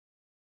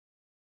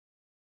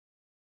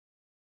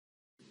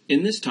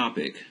In this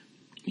topic,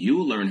 you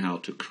will learn how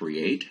to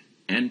create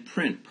and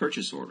print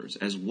purchase orders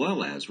as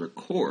well as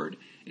record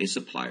a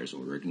supplier's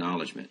order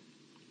acknowledgement.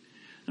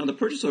 Now, the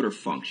purchase order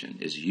function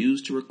is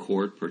used to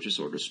record purchase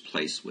orders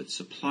placed with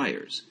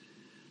suppliers.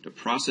 The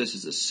process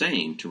is the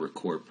same to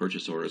record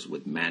purchase orders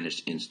with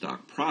managed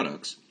in-stock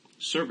products,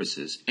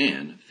 services,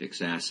 and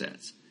fixed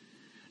assets.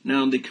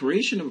 Now, the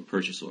creation of a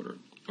purchase order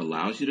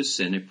allows you to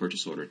send a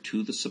purchase order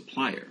to the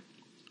supplier,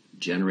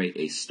 generate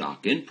a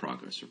stock in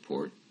progress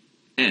report,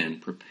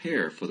 and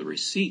prepare for the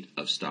receipt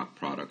of stock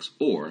products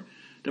or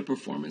the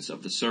performance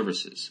of the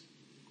services.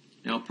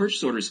 Now,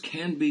 purchase orders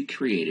can be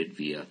created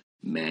via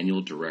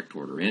manual direct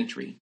order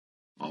entry,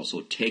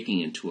 also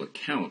taking into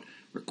account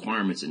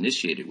requirements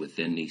initiated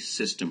within the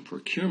system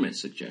procurement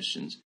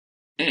suggestions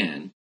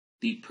and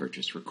the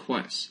purchase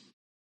requests.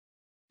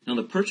 Now,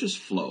 the purchase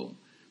flow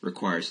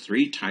requires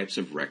 3 types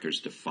of records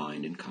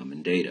defined in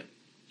common data,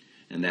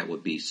 and that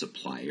would be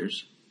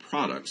suppliers,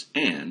 products,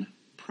 and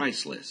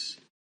price lists.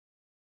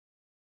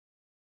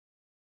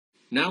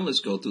 Now let's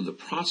go through the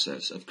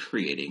process of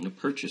creating a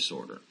purchase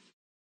order.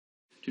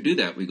 To do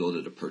that, we go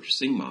to the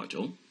purchasing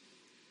module,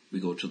 we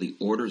go to the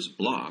orders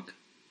block,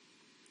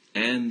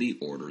 and the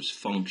orders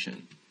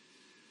function.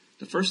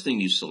 The first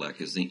thing you select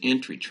is the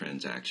entry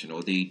transaction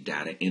or the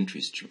data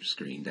entry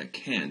screen that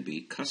can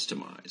be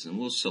customized, and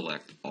we'll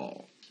select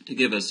all to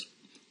give us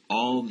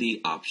all the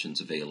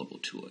options available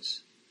to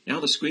us. Now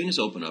the screen is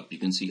open up. You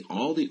can see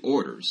all the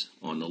orders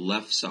on the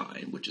left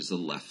side, which is the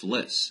left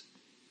list,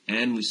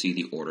 and we see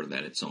the order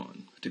that it's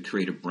on. To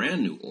create a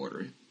brand new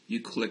order,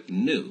 you click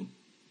New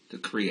to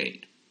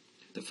create.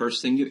 The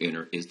first thing you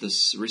enter is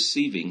the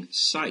receiving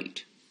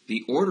site.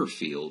 The order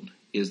field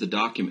is the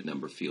document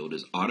number field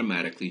is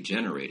automatically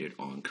generated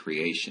on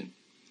creation.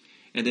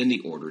 And then the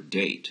order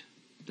date.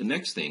 The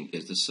next thing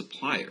is the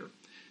supplier.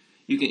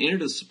 You can enter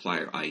the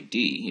supplier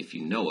ID if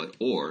you know it,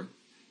 or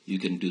you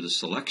can do the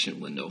selection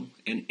window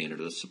and enter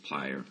the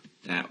supplier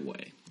that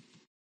way.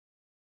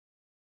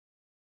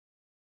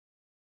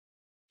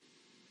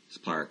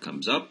 Supplier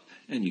comes up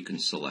and you can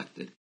select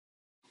it.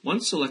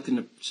 Once selecting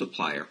the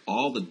supplier,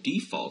 all the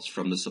defaults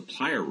from the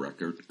supplier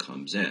record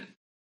comes in.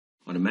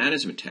 On the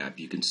management tab,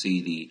 you can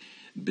see the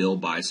bill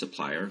by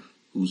supplier,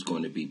 who's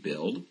going to be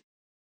billed.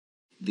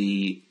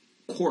 The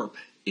corp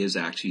is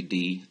actually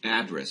the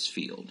address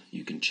field.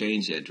 You can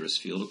change the address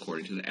field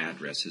according to the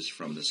addresses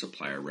from the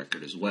supplier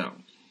record as well.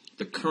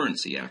 The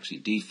currency actually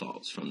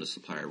defaults from the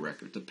supplier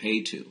record, the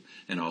pay to,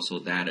 and also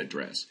that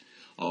address.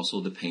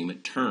 Also the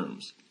payment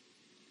terms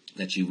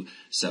that you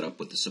set up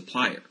with the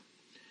supplier.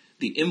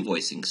 The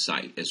invoicing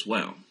site as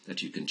well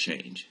that you can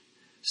change.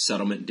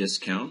 Settlement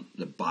discount,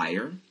 the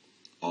buyer,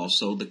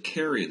 also the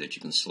carrier that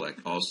you can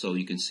select. Also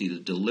you can see the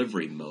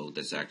delivery mode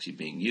that's actually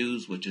being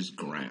used, which is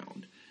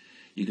ground.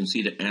 You can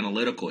see the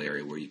analytical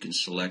area where you can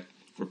select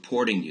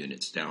reporting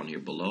units down here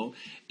below,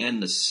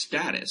 and the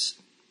status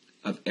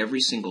of every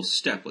single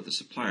step with the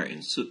supplier,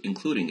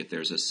 including if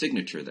there's a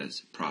signature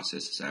that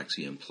process is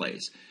actually in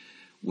place,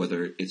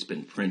 whether it's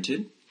been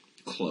printed,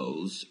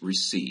 closed,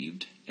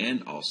 received,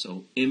 and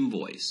also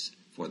invoice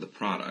for the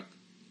product.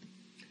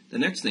 The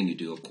next thing you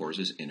do, of course,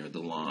 is enter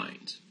the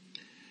lines.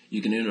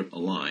 You can enter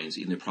lines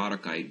in the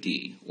product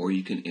ID, or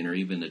you can enter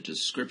even the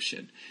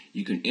description.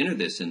 You can enter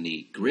this in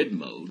the grid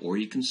mode, or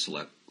you can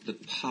select the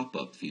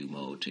pop-up view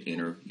mode to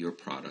enter your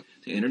product.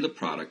 To enter the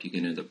product, you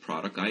can enter the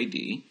product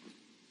ID,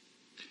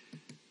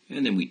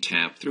 and then we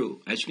tab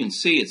through. As you can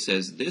see, it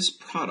says this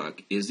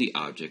product is the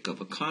object of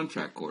a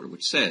contract order,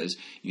 which says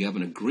you have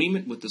an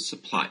agreement with the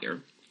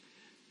supplier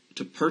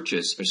to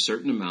purchase a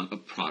certain amount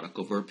of product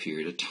over a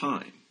period of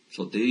time.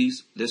 So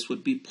this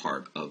would be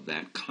part of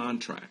that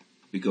contract.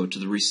 We go to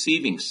the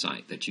receiving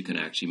site that you can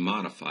actually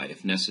modify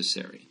if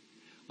necessary.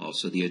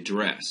 Also the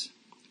address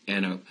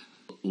and a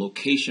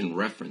location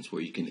reference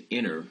where you can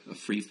enter a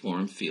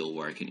free-form field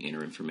where I can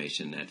enter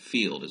information in that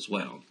field as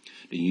well.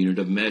 The unit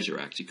of measure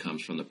actually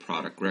comes from the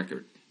product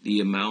record. The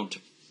amount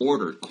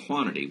ordered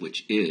quantity,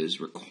 which is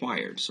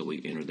required, so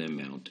we enter the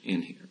amount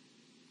in here.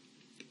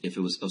 If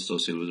it was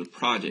associated with a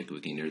project, we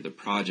can enter the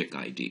project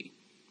ID.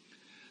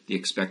 The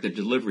expected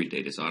delivery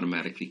date is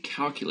automatically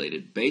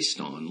calculated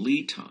based on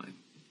lead time.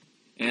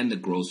 And the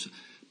gross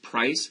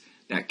price,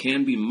 that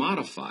can be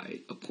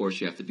modified. Of course,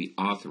 you have to be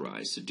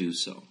authorized to do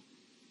so.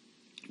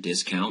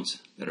 Discounts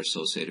that are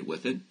associated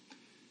with it.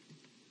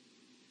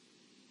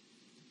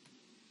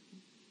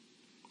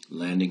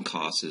 Landing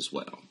costs as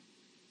well.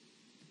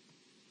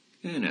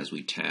 And as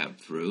we tab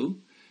through,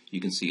 you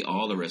can see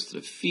all the rest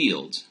of the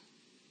fields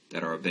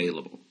that are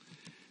available.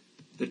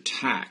 The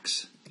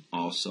tax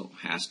also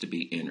has to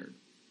be entered.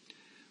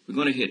 We're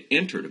going to hit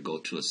enter to go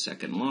to a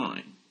second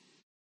line.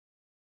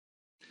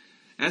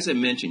 As I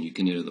mentioned, you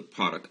can enter the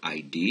product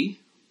ID,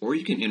 or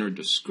you can enter a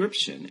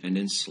description and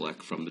then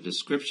select from the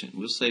description.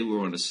 We'll say we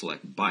want to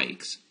select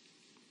bikes.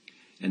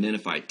 And then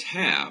if I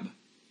tab,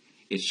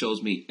 it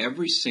shows me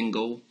every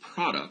single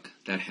product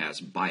that has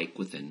bike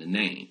within the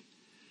name.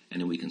 And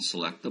then we can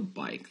select the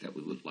bike that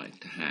we would like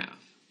to have.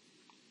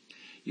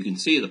 You can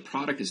see the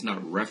product is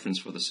not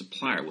referenced for the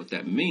supplier. What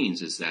that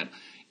means is that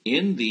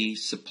In the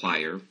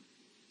supplier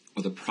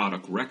or the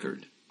product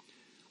record,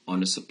 on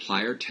the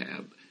supplier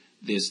tab,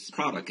 this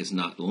product is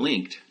not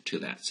linked to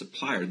that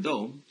supplier,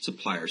 though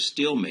suppliers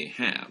still may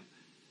have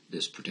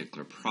this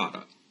particular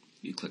product.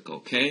 You click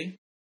OK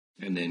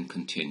and then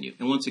continue.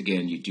 And once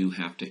again, you do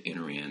have to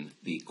enter in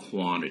the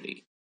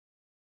quantity.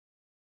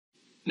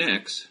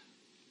 Next,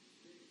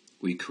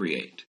 we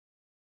create.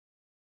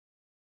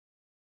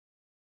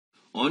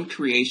 On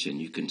creation,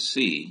 you can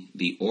see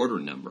the order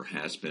number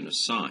has been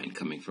assigned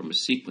coming from a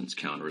sequence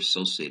counter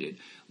associated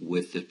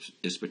with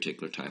this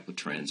particular type of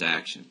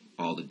transaction.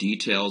 All the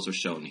details are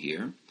shown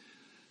here.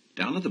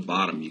 Down at the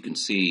bottom, you can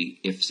see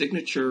if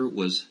signature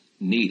was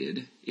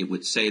needed, it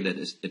would say that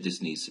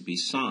this needs to be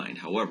signed.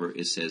 However,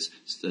 it says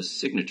the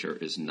signature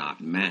is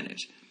not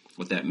managed.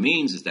 What that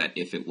means is that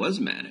if it was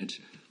managed,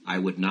 I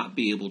would not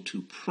be able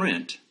to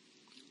print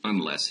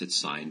unless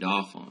it's signed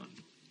off on.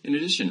 In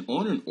addition,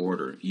 on an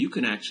order, you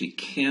can actually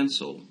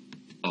cancel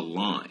a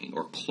line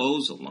or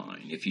close a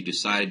line if you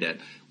decide that,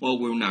 well,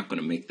 we're not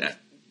going to make that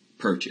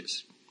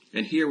purchase.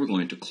 And here we're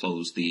going to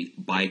close the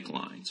bike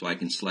line. So I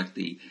can select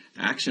the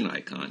action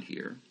icon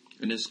here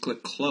and just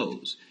click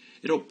close.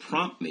 It'll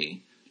prompt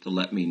me to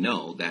let me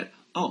know that,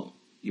 oh,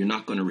 you're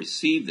not going to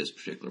receive this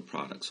particular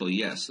product. So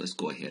yes, let's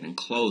go ahead and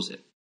close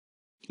it.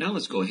 Now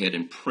let's go ahead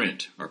and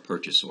print our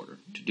purchase order.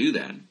 To do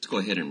that, let's go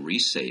ahead and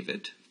resave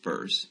it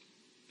first.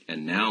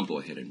 And now go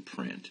ahead and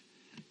print,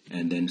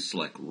 and then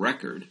select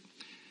record.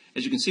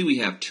 As you can see, we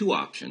have two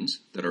options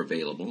that are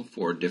available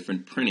for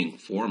different printing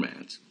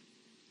formats.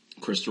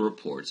 Crystal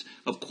reports.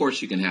 Of course,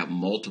 you can have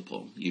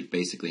multiple. You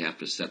basically have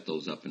to set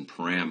those up in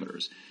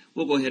parameters.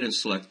 We'll go ahead and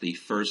select the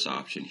first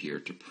option here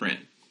to print.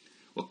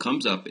 What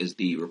comes up is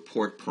the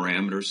report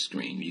parameters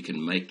screen. You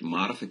can make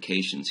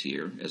modifications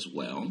here as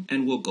well,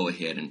 and we'll go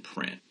ahead and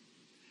print.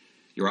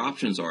 Your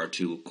options are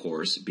to, of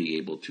course, be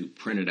able to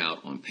print it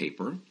out on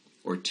paper,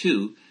 or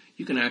two,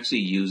 you can actually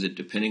use it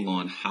depending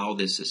on how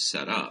this is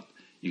set up.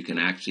 You can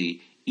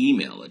actually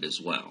email it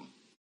as well.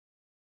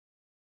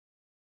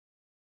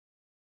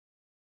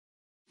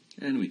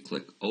 And we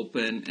click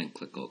open and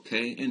click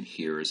OK, and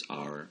here is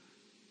our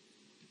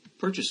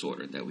purchase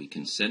order that we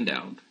can send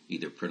out,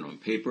 either print on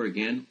paper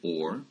again,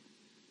 or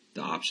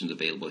the options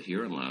available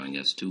here allowing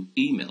us to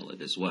email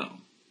it as well.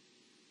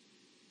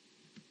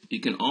 You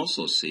can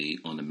also see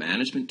on the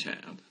Management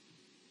tab,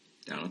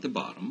 down at the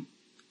bottom,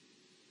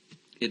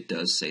 it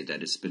does say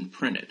that it's been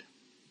printed.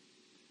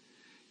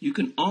 You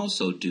can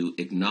also do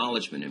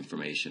acknowledgement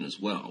information as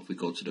well. If we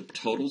go to the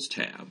Totals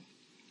tab,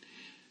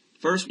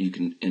 first you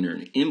can enter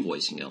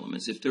invoicing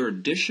elements. If there are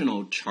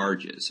additional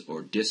charges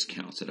or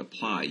discounts that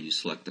apply, you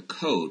select the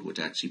code, which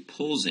actually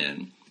pulls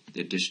in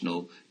the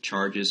additional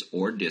charges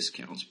or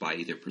discounts by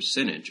either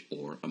percentage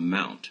or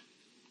amount.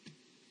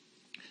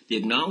 The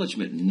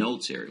acknowledgement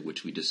notes area,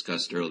 which we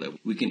discussed earlier,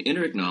 we can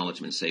enter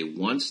acknowledgement, say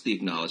once the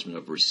acknowledgement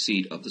of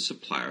receipt of the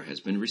supplier has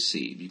been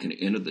received. You can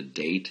enter the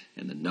date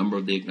and the number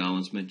of the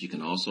acknowledgement. You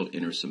can also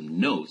enter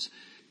some notes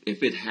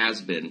if it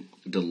has been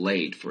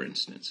delayed, for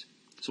instance.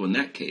 So in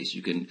that case,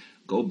 you can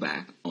go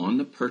back on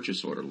the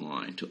purchase order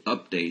line to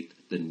update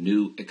the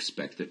new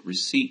expected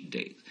receipt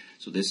date.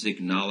 So this is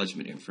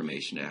acknowledgement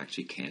information that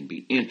actually can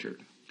be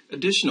entered.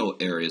 Additional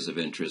areas of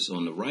interest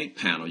on the right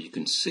panel, you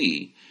can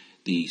see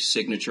the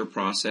signature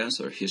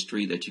process or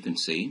history that you can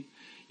see.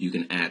 You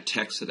can add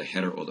text to the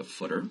header or the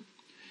footer.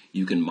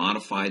 You can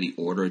modify the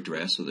order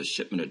address or the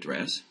shipment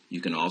address. You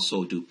can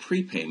also do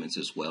prepayments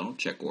as well,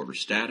 check order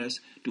status,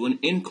 do an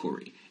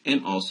inquiry,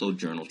 and also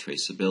journal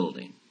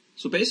traceability.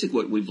 So basically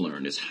what we've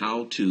learned is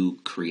how to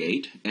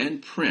create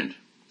and print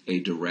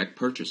a direct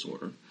purchase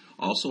order,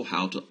 also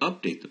how to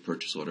update the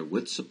purchase order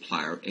with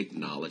supplier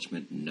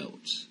acknowledgement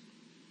notes.